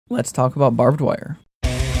let's talk about barbed wire.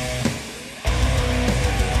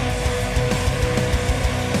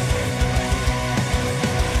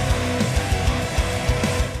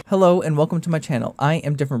 Hello and welcome to my channel. I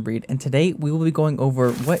am Different Breed, and today we will be going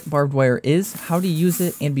over what barbed wire is, how to use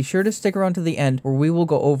it, and be sure to stick around to the end where we will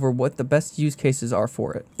go over what the best use cases are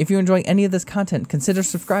for it. If you enjoy any of this content, consider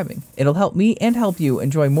subscribing. It'll help me and help you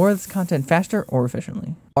enjoy more of this content faster or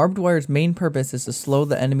efficiently. Barbed wire's main purpose is to slow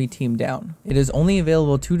the enemy team down. It is only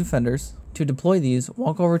available to defenders. To deploy these,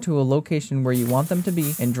 walk over to a location where you want them to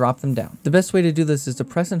be and drop them down. The best way to do this is to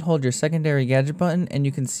press and hold your secondary gadget button, and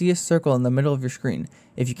you can see a circle in the middle of your screen.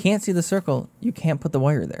 If you can't see the circle, you can't put the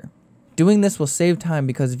wire there. Doing this will save time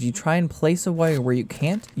because if you try and place a wire where you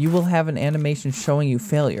can't, you will have an animation showing you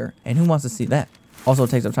failure, and who wants to see that? Also, it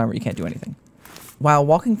takes up time where you can't do anything. While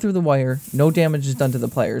walking through the wire, no damage is done to the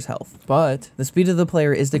player's health, but the speed of the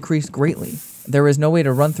player is decreased greatly. There is no way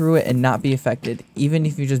to run through it and not be affected. Even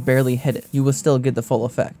if you just barely hit it, you will still get the full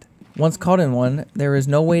effect. Once caught in one, there is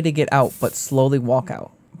no way to get out but slowly walk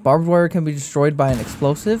out. Barbed wire can be destroyed by an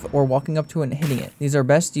explosive or walking up to it and hitting it. These are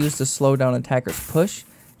best used to slow down attackers' push,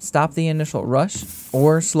 stop the initial rush,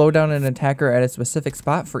 or slow down an attacker at a specific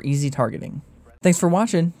spot for easy targeting. Thanks for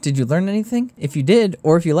watching. Did you learn anything? If you did,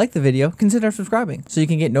 or if you liked the video, consider subscribing so you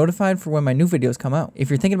can get notified for when my new videos come out. If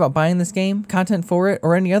you're thinking about buying this game, content for it,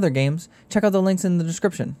 or any other games, check out the links in the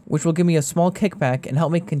description, which will give me a small kickback and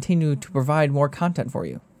help me continue to provide more content for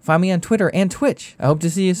you. Find me on Twitter and Twitch. I hope to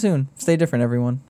see you soon. Stay different, everyone.